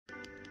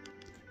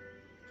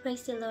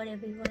Praise the Lord,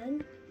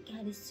 everyone.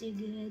 God is so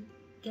good.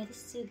 God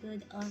is so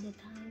good all the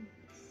time.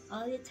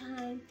 All the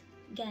time,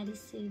 God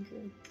is so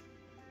good.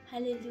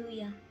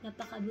 Hallelujah!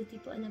 Napakabuti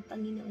po ng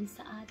Panginoon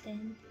sa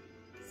atin.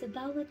 Sa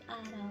bawat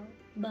araw,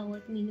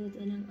 bawat minuto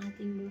ng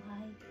ating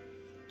buhay.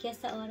 Kaya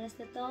sa oras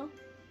na to,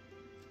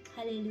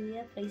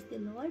 hallelujah, praise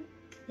the Lord.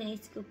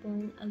 Nais ko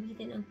pong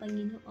awitin ang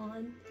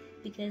Panginoon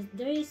because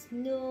there is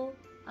no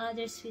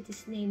other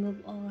sweetest name of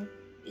all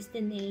is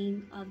the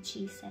name of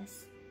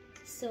Jesus.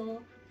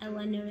 So, I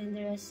want to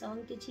render a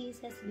song to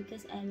Jesus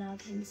because I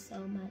love Him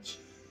so much.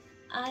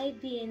 I've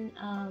been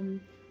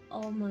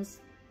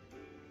almost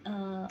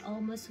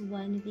 1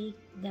 week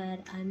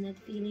that I'm not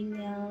feeling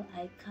well.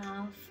 I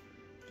cough,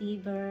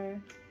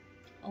 fever,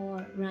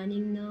 or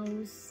running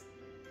nose.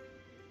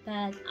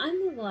 But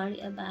I'm not worried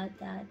about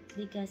that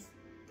because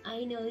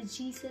I know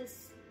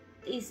Jesus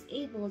is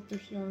able to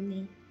heal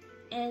me.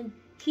 And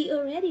He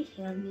already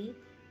healed me.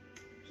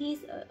 He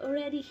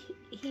already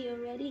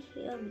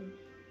healed me.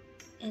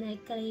 And I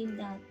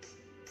claim that.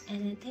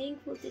 And I'm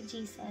thankful to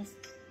Jesus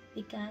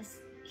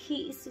because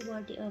He is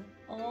worthy of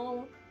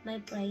all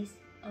my praise,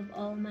 of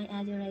all my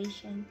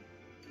adoration.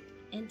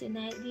 And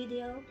tonight's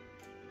video,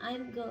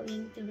 I'm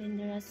going to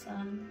render a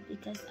song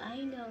because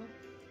I know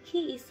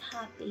He is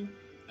happy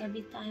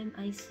every time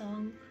I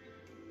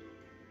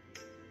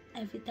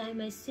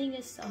sing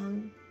a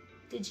song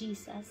to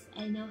Jesus.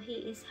 I know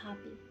He is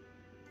happy.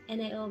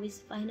 And I always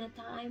find a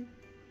time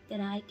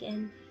that I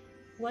can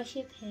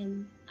worship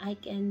Him, I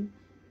can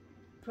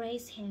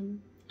praise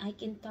Him, I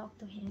can talk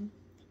to Him.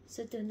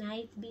 So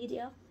tonight's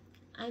video,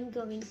 I'm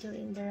going to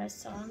render a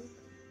song.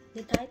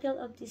 The title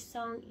of this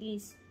song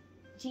is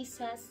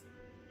Jesus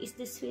is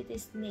the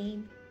Sweetest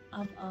Name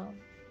of All.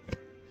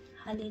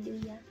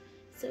 Hallelujah.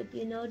 So if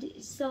you know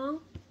this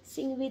song,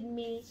 sing with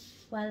me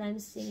while I'm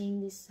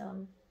singing this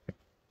song.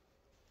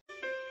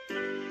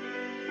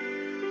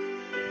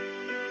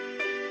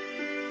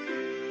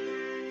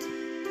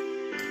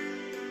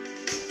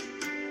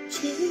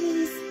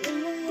 Jesus,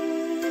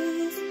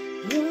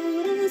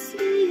 you're the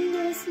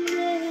sweetest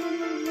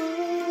name of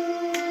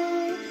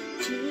all.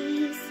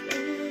 Jesus,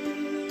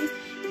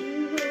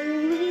 you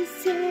always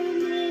serve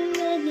me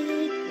when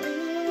I go.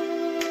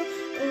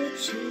 Oh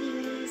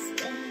Jesus,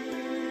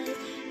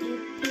 you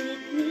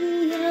pick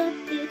me up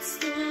each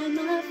time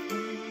I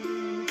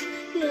fall.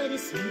 You're the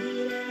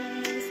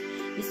sweetest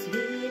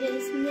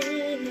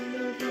name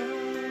of all.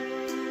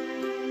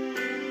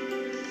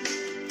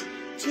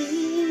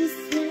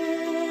 Jesus,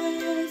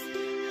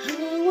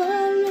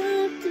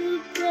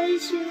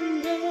 your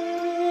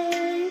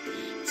name,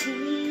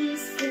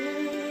 Jesus,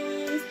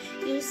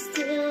 you're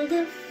still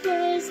the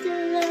first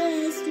and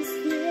last to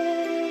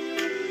say.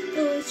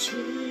 Oh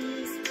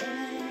Jesus,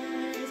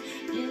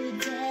 you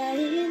died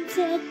and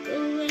took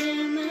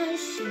away my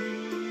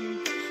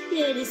shame.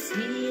 You're the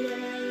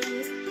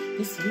sweetest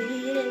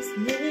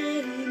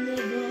name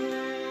of all.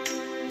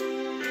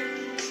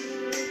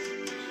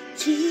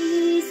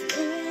 Jesus,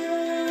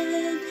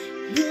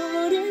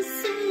 you're the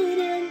soon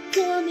and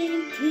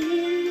coming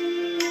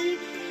King.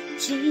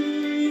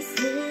 Jesus,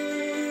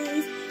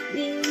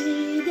 we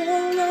need the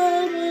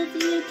love that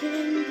you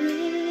can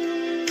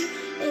bring.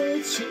 Oh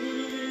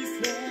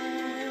Jesus,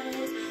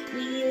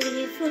 we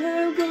lift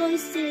our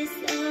voices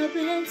up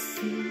and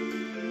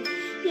sing.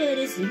 You're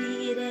the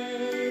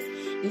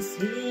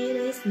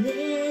sweetest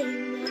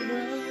name of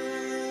all.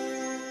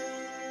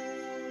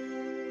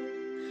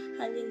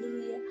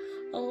 Hallelujah.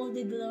 All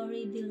the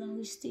glory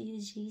belongs to you,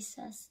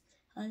 Jesus.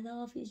 I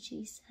love you,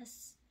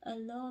 Jesus. I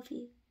love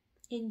you.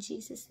 In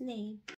Jesus' name.